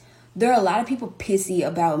There are a lot of people pissy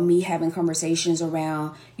about me having conversations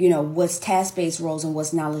around, what's task-based roles and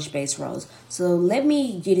what's knowledge-based roles. So let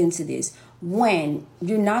me get into this. When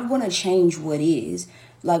you're not going to change what is,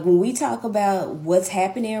 like when we talk about what's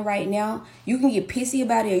happening right now, you can get pissy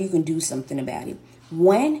about it or you can do something about it.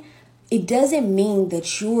 When it doesn't mean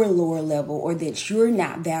that you're lower level or that you're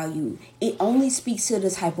not valued. It only speaks to the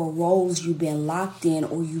type of roles you've been locked in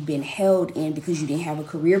or you've been held in because you didn't have a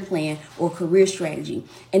career plan or career strategy.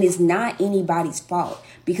 And it's not anybody's fault,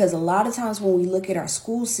 because a lot of times when we look at our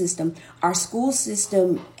school system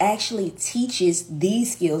actually teaches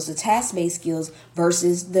these skills, the task-based skills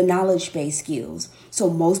versus the knowledge-based skills. So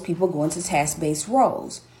most people go into task-based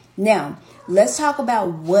roles. Now, let's talk about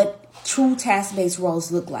what true task-based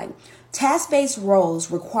roles look like. Task-based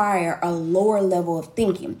roles require a lower level of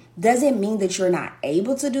thinking. Doesn't mean that you're not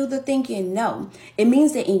able to do the thinking. No, it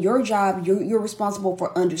means that in your job, you're responsible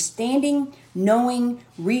for understanding, knowing,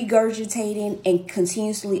 regurgitating, and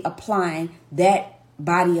continuously applying that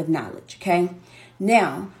body of knowledge. Okay.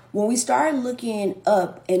 Now, when we start looking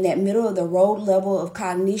up in that middle of the road level of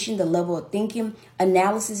cognition, the level of thinking,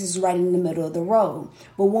 analysis is right in the middle of the road.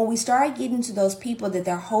 But when we start getting to those people that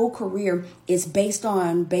their whole career is based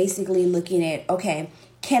on basically looking at, okay,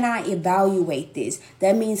 can I evaluate this?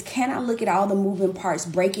 That means, can I look at all the moving parts,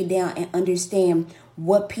 break it down, and understand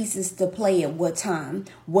what pieces to play at what time,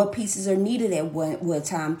 what pieces are needed at what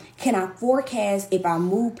time? Can I forecast if I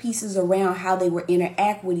move pieces around how they will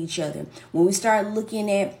interact with each other? When we start looking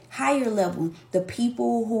at higher level, the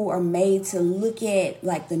people who are made to look at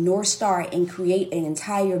like the North Star and create an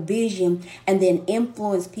entire vision and then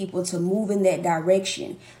influence people to move in that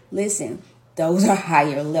direction. Listen, those are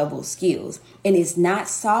higher level skills, and it's not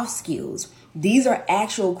soft skills. These are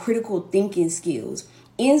actual critical thinking skills.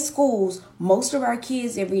 In schools, most of our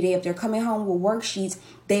kids every day, if they're coming home with worksheets,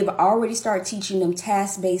 they've already started teaching them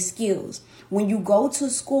task-based skills. When you go to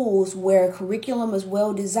schools where curriculum is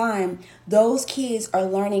well designed, those kids are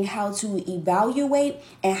learning how to evaluate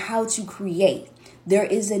and how to create. There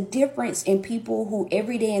is a difference in people who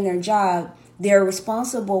every day in their job, they're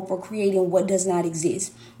responsible for creating what does not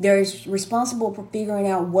exist. They're responsible for figuring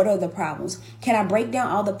out what are the problems. Can I break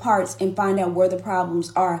down all the parts and find out where the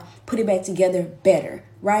problems are, put it back together better,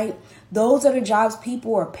 right? Those are the jobs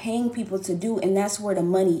people are paying people to do, and that's where the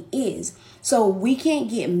money is. So we can't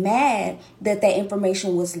get mad that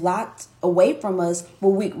information was locked away from us.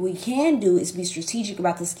 What we can do is be strategic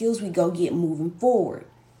about the skills we go get moving forward.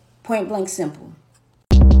 Point blank simple.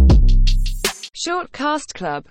 Shortcast Club.